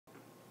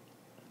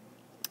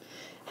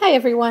Hi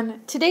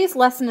everyone. Today's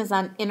lesson is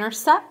on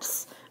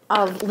intercepts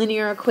of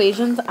linear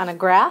equations on a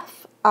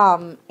graph.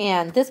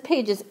 And this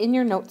page is in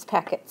your notes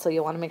packet, so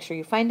you'll want to make sure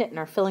you find it and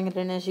are filling it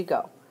in as you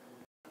go.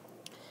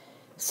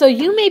 So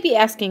you may be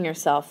asking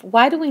yourself,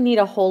 why do we need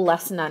a whole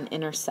lesson on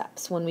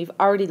intercepts when we've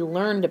already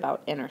learned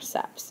about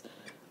intercepts?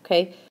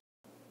 Okay,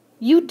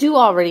 you do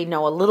already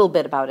know a little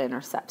bit about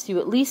intercepts. You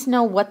at least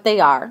know what they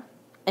are,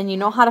 and you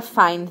know how to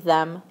find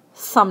them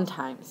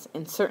sometimes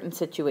in certain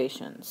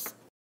situations.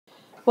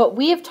 What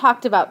we have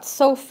talked about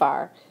so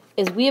far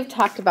is we have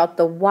talked about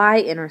the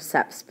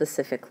y-intercept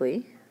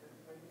specifically,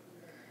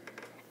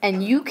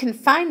 and you can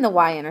find the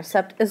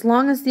y-intercept as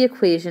long as the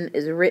equation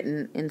is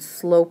written in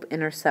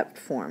slope-intercept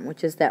form,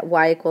 which is that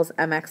y equals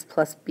mx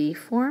plus b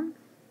form,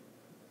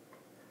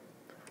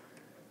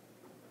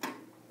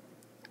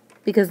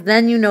 because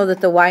then you know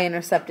that the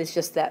y-intercept is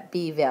just that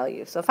b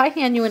value. So if I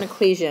hand you an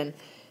equation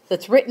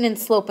that's written in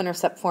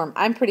slope-intercept form,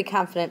 I'm pretty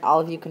confident all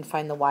of you can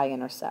find the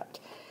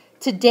y-intercept.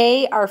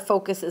 Today, our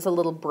focus is a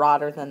little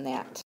broader than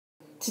that.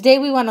 Today,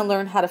 we want to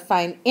learn how to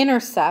find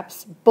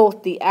intercepts,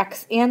 both the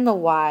x and the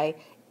y,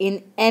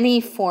 in any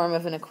form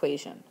of an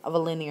equation, of a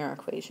linear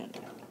equation.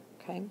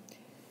 Okay?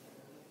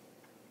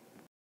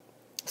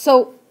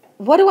 So,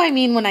 what do I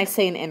mean when I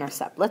say an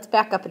intercept? Let's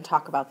back up and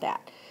talk about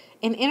that.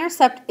 An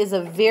intercept is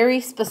a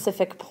very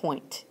specific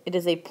point. It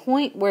is a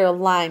point where a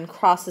line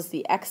crosses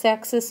the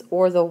x-axis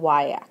or the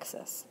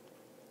y-axis.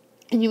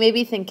 And you may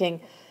be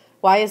thinking,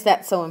 why is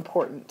that so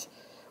important?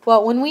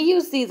 Well, when we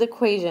use these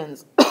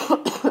equations,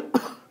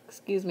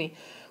 excuse me,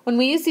 when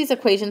we use these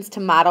equations to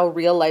model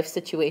real-life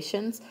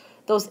situations,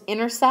 those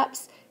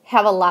intercepts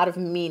have a lot of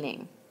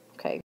meaning,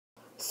 okay?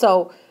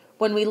 So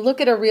when we look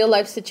at a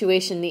real-life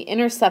situation, the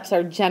intercepts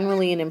are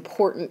generally an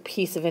important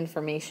piece of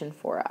information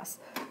for us.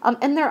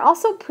 And they're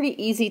also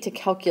pretty easy to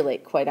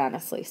calculate, quite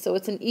honestly. So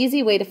it's an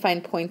easy way to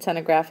find points on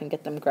a graph and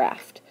get them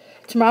graphed.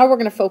 Tomorrow we're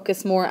going to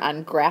focus more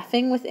on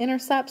graphing with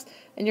intercepts,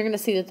 and you're going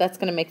to see that that's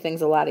going to make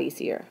things a lot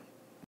easier.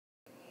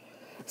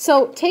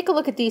 So take a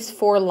look at these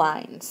four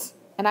lines,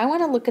 and I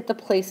want to look at the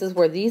places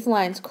where these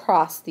lines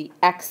cross the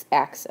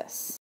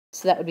x-axis.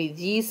 So that would be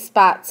these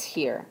spots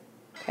here.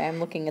 Okay, I'm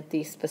looking at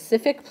these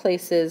specific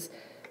places,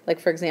 like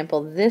for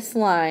example, this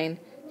line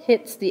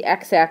hits the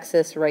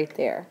x-axis right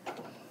there.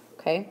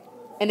 Okay,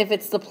 and if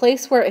it's the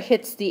place where it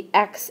hits the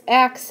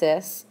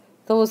x-axis,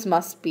 those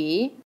must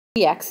be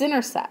the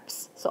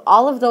x-intercepts. So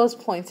all of those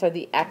points are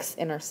the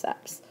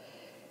x-intercepts.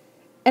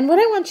 And what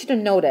I want you to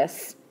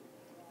notice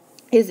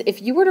is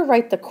if you were to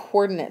write the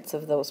coordinates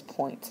of those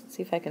points, let's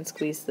see if I can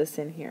squeeze this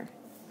in here.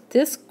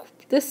 This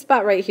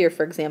spot right here,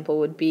 for example,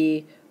 would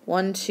be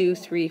 1, 2,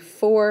 3,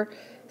 4.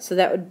 So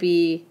that would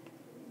be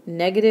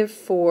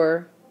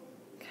 -4,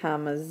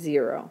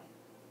 0.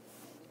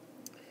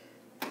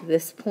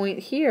 This point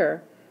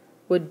here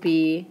would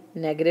be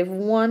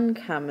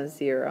 -1,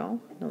 0.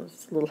 No,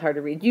 it's a little hard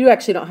to read. You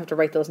actually don't have to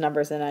write those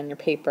numbers in on your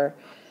paper.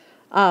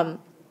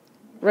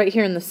 Right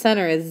here in the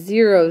center is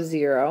 0,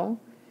 0.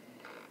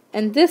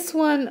 And this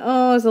one,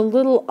 is a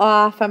little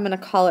off. I'm going to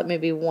call it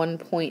maybe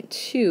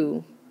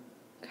 1.2,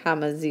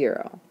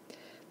 0.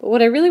 But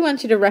what I really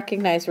want you to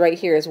recognize right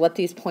here is what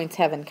these points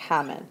have in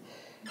common.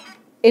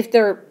 If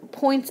they're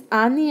points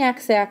on the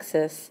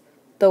x-axis,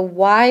 the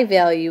y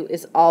value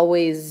is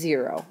always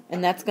 0,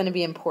 and that's going to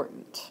be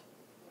important.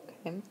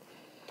 Okay.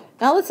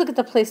 Now let's look at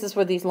the places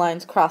where these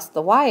lines cross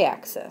the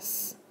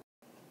y-axis.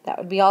 That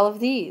would be all of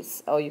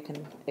these. Oh, you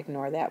can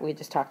ignore that. We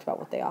just talked about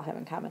what they all have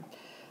in common.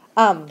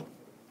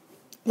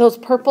 Those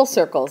purple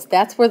circles,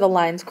 that's where the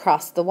lines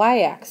cross the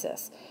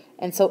y-axis.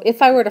 And so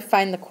if I were to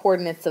find the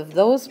coordinates of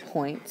those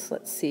points,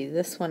 let's see,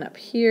 this one up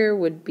here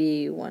would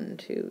be 1,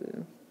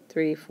 2,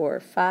 3, 4,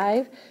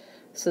 5.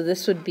 So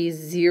this would be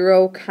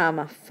 0,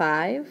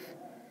 5.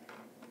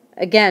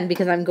 Again,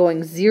 because I'm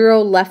going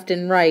 0 left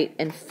and right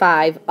and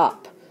 5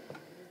 up.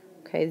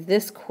 Okay,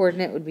 this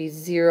coordinate would be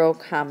 0,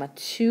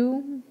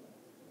 2.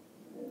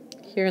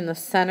 Here in the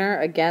center,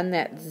 again,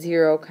 that's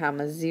 0,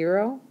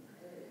 0.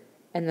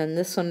 And then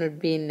this one would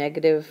be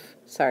 0,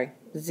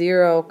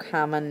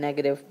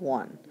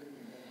 -1.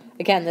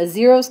 Again, the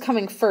 0 is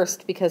coming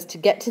first because to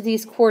get to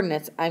these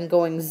coordinates, I'm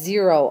going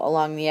 0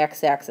 along the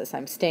x-axis.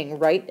 I'm staying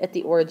right at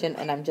the origin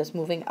and I'm just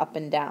moving up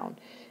and down.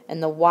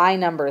 And the y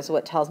number is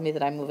what tells me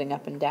that I'm moving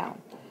up and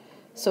down.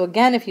 So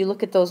again, if you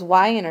look at those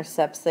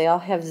y-intercepts, they all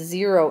have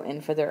 0 in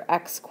for their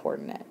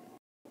x-coordinate.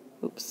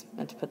 Oops,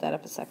 meant to put that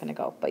up a second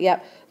ago. But yeah,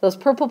 those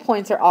purple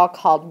points are all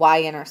called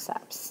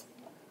y-intercepts.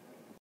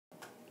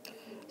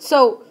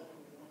 So,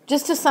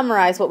 just to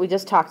summarize what we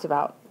just talked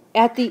about,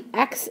 at the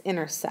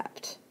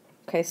x-intercept,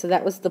 okay, so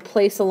that was the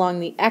place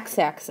along the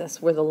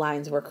x-axis where the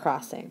lines were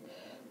crossing.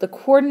 The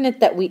coordinate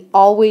that we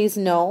always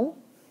know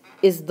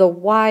is the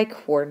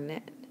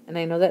y-coordinate. And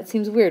I know that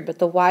seems weird, but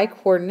the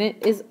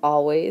y-coordinate is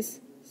always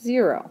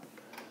 0.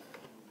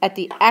 At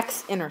the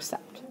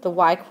x-intercept, the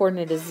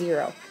y-coordinate is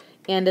 0.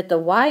 And at the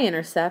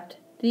y-intercept,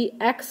 the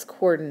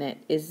x-coordinate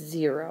is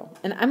 0.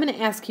 And I'm going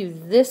to ask you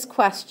this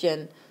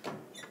question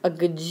a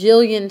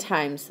gajillion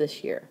times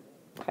this year,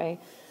 okay?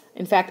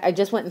 In fact, I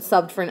just went and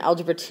subbed for an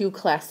Algebra 2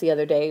 class the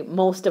other day,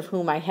 most of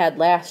whom I had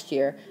last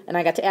year, and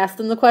I got to ask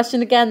them the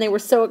question again. They were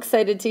so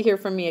excited to hear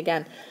from me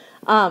again.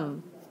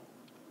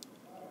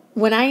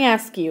 When I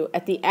ask you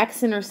at the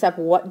x-intercept,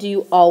 what do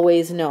you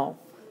always know?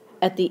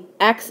 At the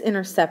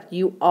x-intercept,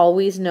 you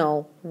always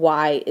know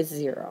y is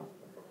 0.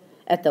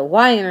 At the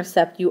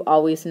y-intercept, you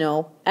always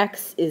know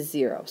x is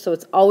 0. So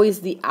it's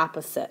always the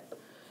opposite.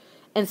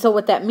 And so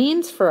what that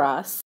means for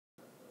us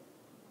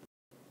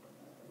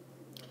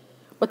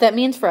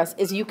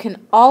is you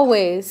can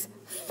always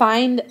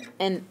find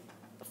an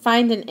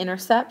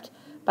intercept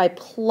by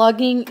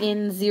plugging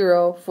in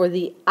 0 for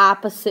the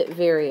opposite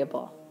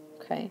variable.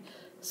 Okay?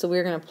 So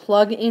we're going to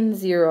plug in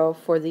 0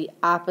 for the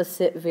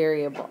opposite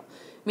variable.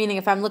 Meaning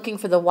if I'm looking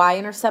for the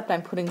y-intercept,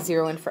 I'm putting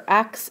 0 in for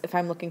x. If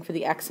I'm looking for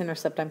the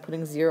x-intercept, I'm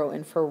putting 0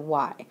 in for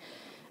y.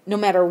 No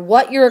matter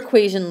what your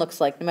equation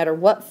looks like, no matter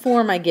what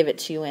form I give it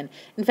to you in.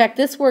 In fact,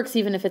 this works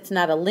even if it's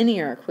not a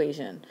linear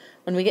equation.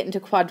 When we get into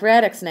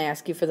quadratics and I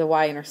ask you for the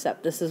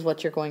y-intercept, this is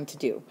what you're going to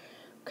do.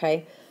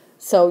 Okay?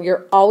 So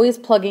you're always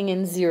plugging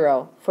in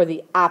 0 for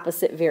the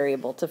opposite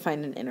variable to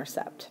find an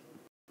intercept.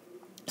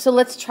 So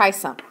let's try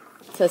some.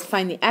 It says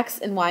find the x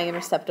and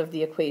y-intercept of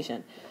the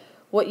equation.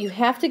 What you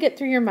have to get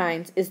through your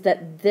minds is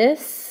that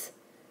this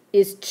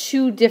is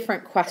two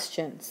different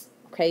questions.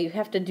 Okay, you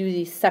have to do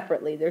these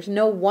separately. There's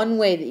no one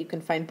way that you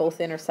can find both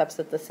intercepts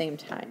at the same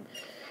time.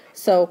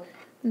 So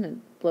I'm going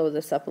to blow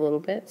this up a little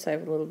bit so I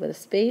have a little bit of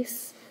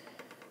space.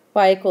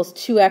 Y equals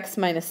 2x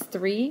minus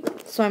 3.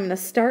 So I'm going to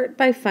start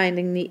by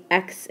finding the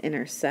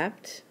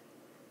x-intercept.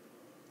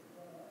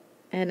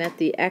 And at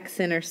the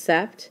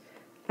x-intercept,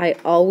 I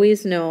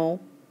always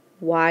know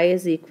y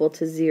is equal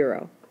to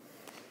 0.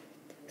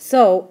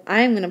 So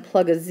I'm going to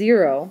plug a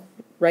 0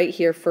 right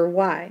here for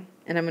y,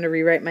 and I'm going to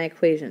rewrite my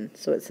equation.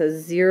 So it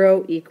says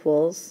 0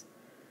 equals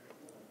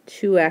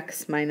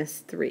 2x minus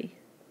 3.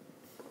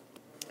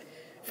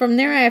 From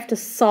there I have to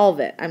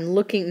solve it.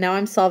 Now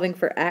I'm solving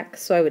for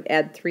x, so I would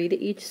add 3 to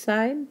each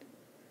side.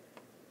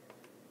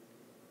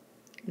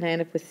 And I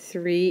end up with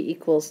 3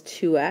 equals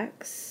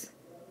 2x.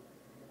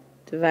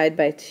 Divide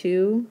by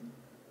 2.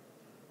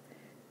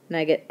 And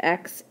I get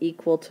x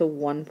equal to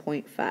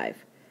 1.5.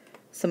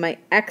 So my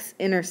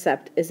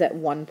x-intercept is at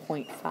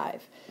 1.5.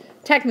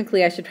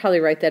 Technically, I should probably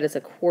write that as a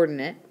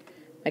coordinate.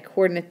 My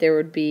coordinate there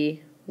would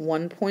be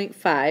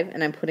 1.5,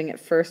 and I'm putting it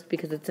first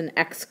because it's an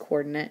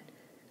x-coordinate,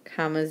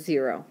 comma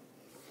 0.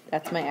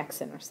 That's my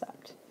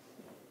x-intercept.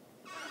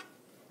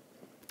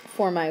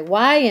 For my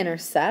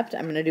y-intercept,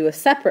 I'm going to do a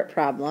separate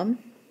problem.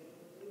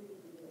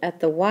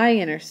 At the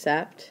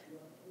y-intercept,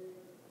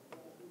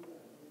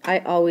 I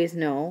always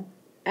know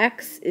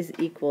x is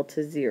equal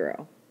to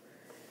 0.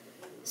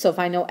 So if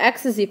I know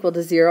x is equal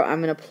to 0, I'm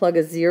going to plug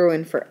a 0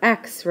 in for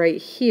x right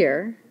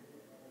here.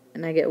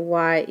 And I get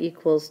y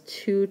equals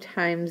 2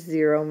 times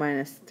 0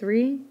 minus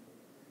 3.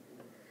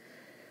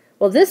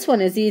 Well, this one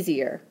is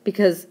easier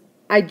because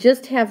I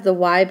just have the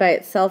y by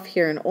itself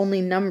here and only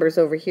numbers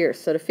over here.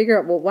 So to figure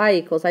out what y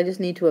equals, I just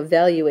need to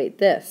evaluate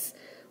this.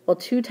 Well,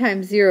 2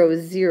 times 0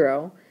 is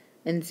 0,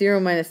 and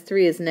 0 minus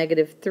 3 is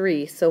negative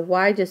 3. So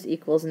y just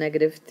equals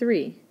negative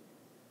 3.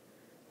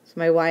 So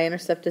my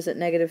y-intercept is at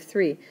negative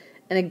 3.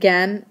 And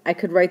again, I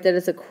could write that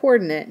as a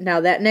coordinate. Now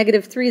that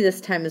negative 3 this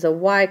time is a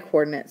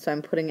y-coordinate, so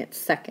I'm putting it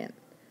second.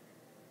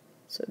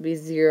 So it would be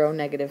 0,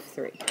 negative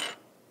 3.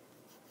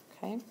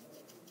 Okay.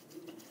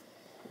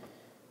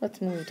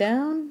 Let's move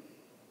down.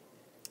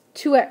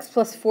 2x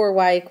plus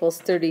 4y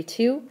equals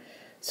 32.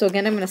 So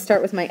again, I'm going to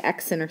start with my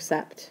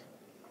x-intercept.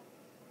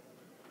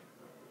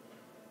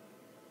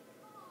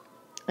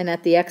 And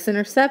at the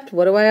x-intercept,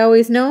 what do I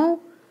always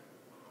know?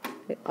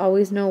 I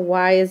always know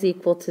y is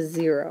equal to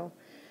 0.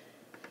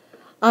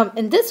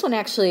 And this one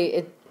actually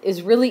it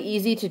is really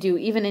easy to do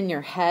even in your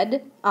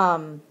head.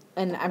 And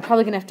I'm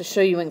probably going to have to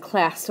show you in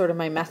class sort of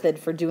my method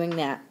for doing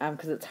that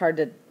because it's hard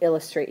to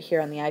illustrate here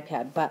on the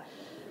iPad. But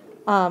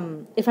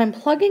if I'm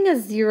plugging a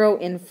 0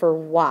 in for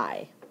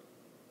y,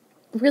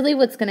 really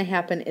what's going to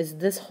happen is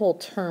this whole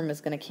term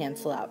is going to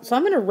cancel out. So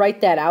I'm going to write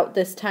that out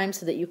this time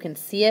so that you can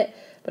see it.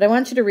 But I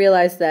want you to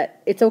realize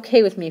that it's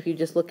okay with me if you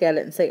just look at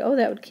it and say, oh,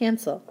 that would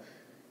cancel.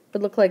 It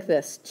would look like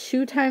this.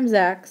 2 times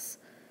x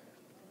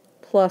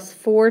plus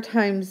 4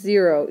 times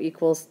 0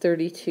 equals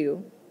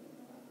 32.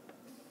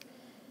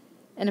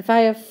 And if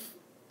I have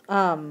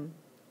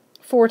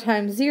 4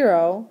 times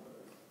 0,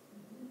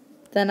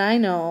 then I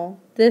know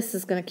this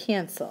is going to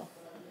cancel.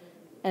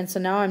 And so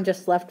now I'm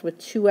just left with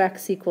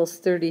 2x equals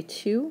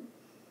 32.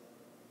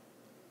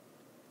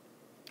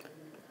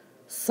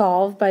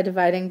 Solve by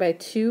dividing by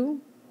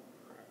 2.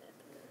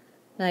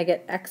 And I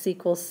get x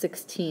equals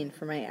 16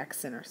 for my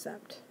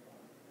x-intercept,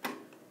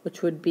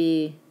 which would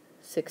be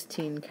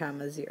 16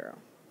 comma 0.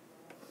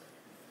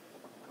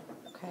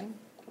 Okay.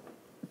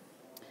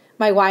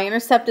 My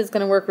y-intercept is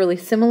going to work really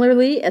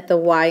similarly. At the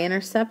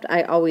y-intercept,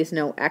 I always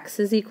know x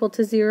is equal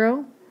to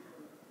 0.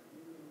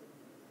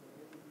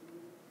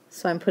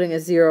 So I'm putting a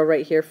 0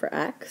 right here for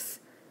x.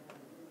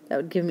 That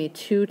would give me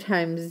 2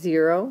 times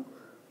 0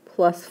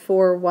 plus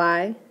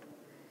 4y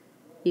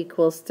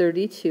equals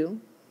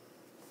 32.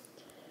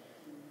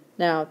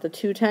 Now, the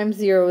 2 times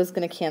 0 is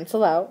going to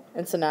cancel out,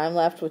 and so now I'm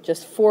left with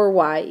just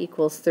 4y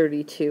equals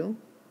 32.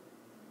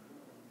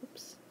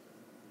 Oops.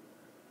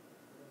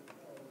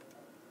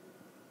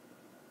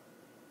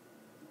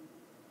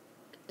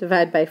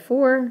 Divide by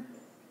 4,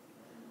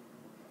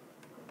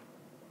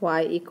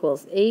 y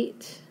equals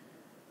 8.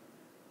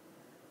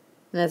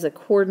 And as a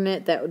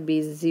coordinate, that would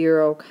be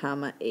 0,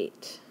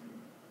 8.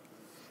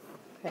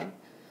 Okay.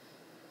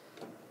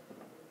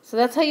 So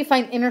that's how you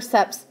find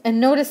intercepts. And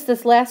notice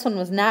this last one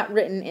was not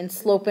written in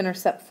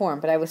slope-intercept form,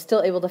 but I was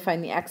still able to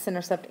find the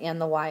x-intercept and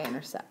the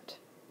y-intercept.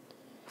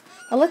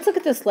 Now let's look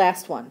at this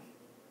last one.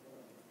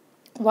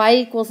 Y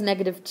equals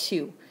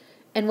 -2.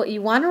 And what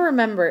you want to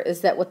remember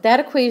is that what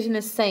that equation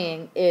is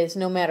saying is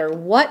no matter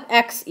what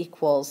x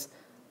equals,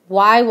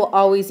 y will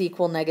always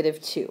equal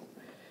 -2.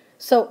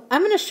 So I'm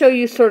going to show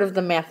you sort of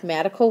the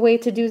mathematical way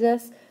to do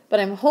this,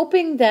 but I'm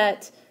hoping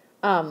that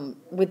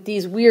with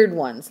these weird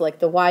ones, like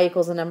the y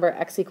equals a number,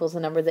 x equals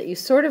a number, that you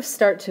sort of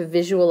start to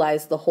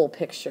visualize the whole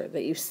picture,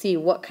 that you see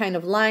what kind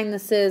of line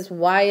this is,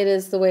 why it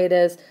is the way it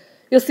is.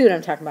 You'll see what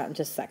I'm talking about in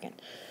just a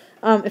second.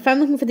 If I'm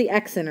looking for the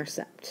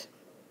x-intercept,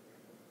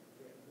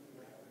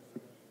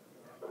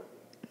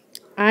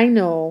 I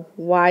know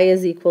y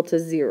is equal to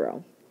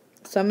 0.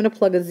 So I'm going to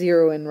plug a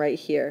 0 in right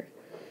here.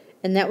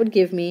 And that would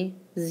give me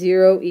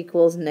 0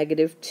 equals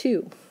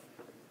 -2.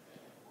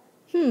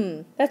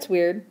 That's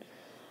weird.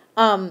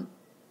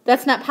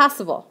 That's not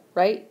possible,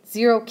 right?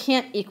 0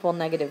 can't equal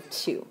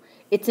 -2.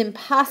 It's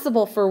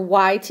impossible for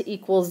y to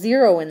equal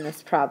 0 in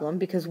this problem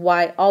because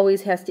y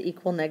always has to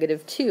equal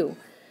 -2.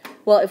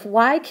 Well, if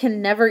y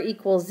can never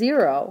equal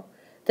 0,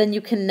 then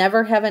you can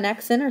never have an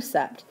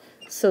x-intercept.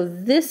 So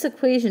this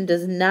equation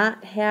does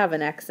not have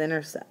an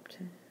x-intercept.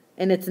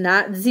 And it's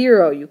not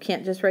 0. You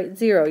can't just write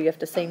 0. You have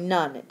to say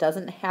none. It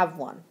doesn't have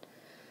one.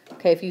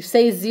 Okay, if you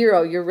say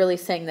 0, you're really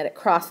saying that it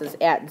crosses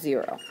at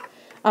 0.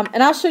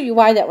 And I'll show you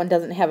why that one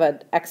doesn't have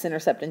an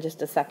x-intercept in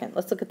just a second.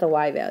 Let's look at the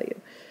y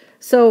value.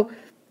 So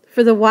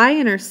for the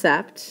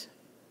y-intercept,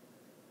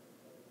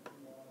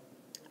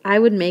 I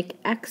would make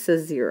x a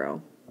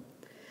 0.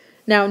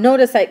 Now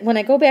notice when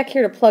I go back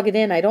here to plug it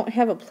in, I don't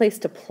have a place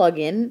to plug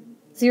in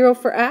 0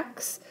 for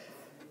x.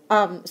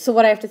 So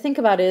what I have to think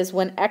about is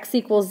when x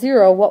equals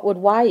 0, what would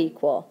y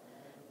equal?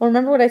 Well,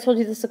 remember what I told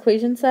you this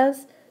equation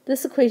says?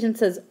 This equation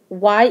says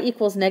y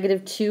equals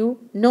 -2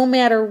 no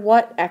matter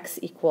what x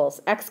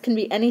equals. X can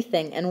be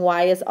anything, and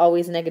y is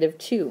always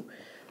 -2.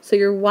 So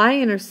your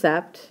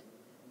y-intercept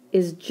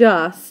is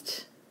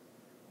just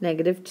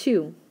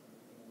 -2.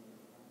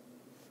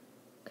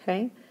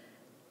 Okay?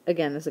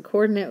 Again, as a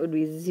coordinate would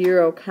be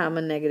 0,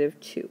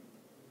 -2.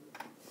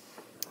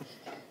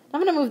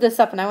 I'm going to move this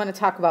up, and I want to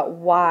talk about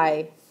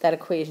why that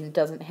equation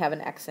doesn't have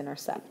an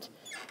x-intercept.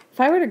 If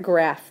I were to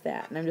graph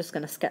that, and I'm just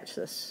going to sketch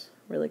this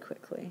really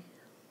quickly.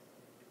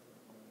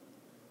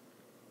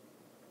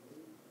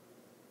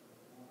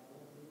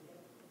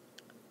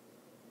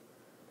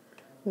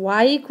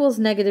 Y equals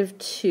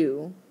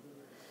 -2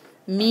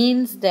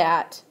 means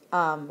that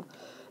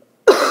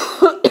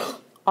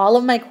all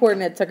of my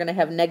coordinates are going to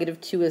have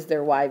 -2 as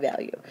their y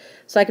value.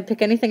 So I could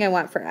pick anything I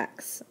want for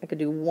x. I could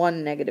do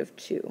 1,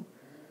 -2.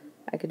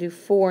 I could do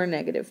 4,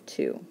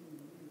 -2.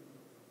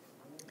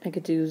 I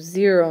could do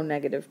 0,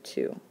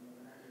 -2.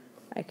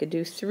 I could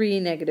do 3,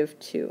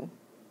 -2.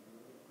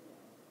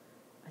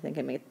 I think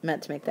I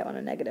meant to make that one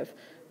a negative.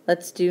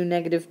 Let's do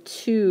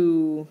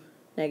 -2,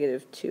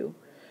 -2.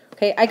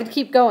 Okay, I could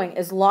keep going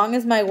as long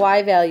as my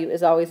y value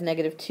is always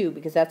 -2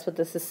 because that's what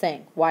this is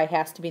saying. Y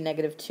has to be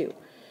 -2.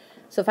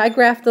 So if I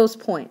graph those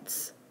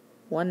points,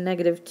 1,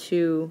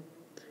 -2,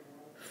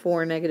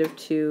 4,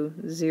 -2,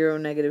 0,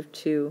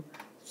 -2,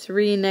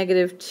 3,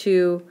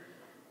 -2,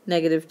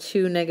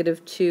 -2,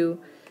 -2,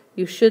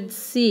 you should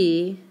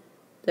see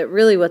that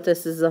really what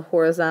this is a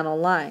horizontal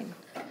line.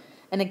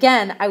 And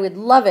again, I would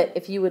love it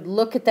if you would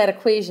look at that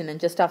equation and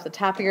just off the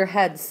top of your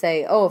head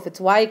say, oh, if it's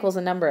y equals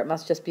a number, it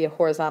must just be a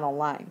horizontal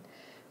line.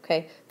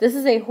 Okay, this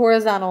is a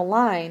horizontal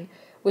line,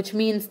 which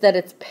means that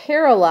it's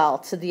parallel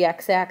to the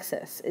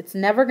x-axis. It's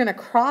never going to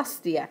cross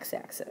the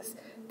x-axis.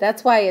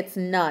 That's why it's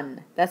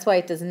none. That's why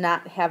it does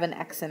not have an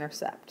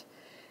x-intercept.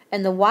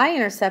 And the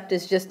y-intercept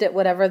is just at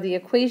whatever the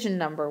equation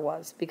number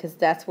was, because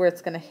that's where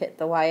it's going to hit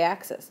the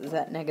y-axis, is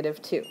at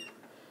 -2.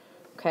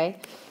 Okay,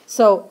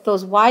 so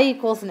those y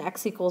equals and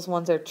x equals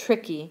ones are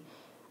tricky.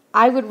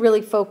 I would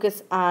really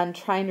focus on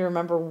trying to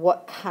remember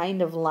what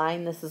kind of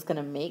line this is going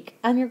to make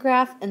on your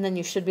graph, and then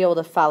you should be able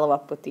to follow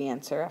up with the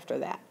answer after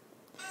that.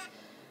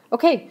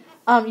 Okay,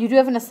 you do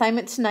have an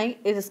assignment tonight.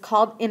 It is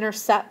called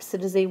Intercepts.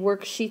 It is a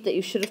worksheet that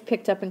you should have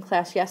picked up in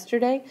class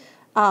yesterday.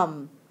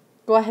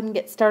 Go ahead and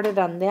get started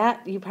on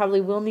that. You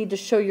probably will need to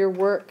show your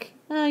work.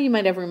 You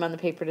might have room on the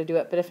paper to do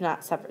it, but if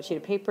not, separate sheet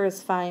of paper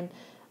is fine.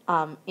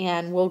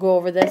 And we'll go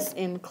over this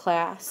in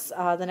class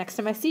the next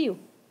time I see you.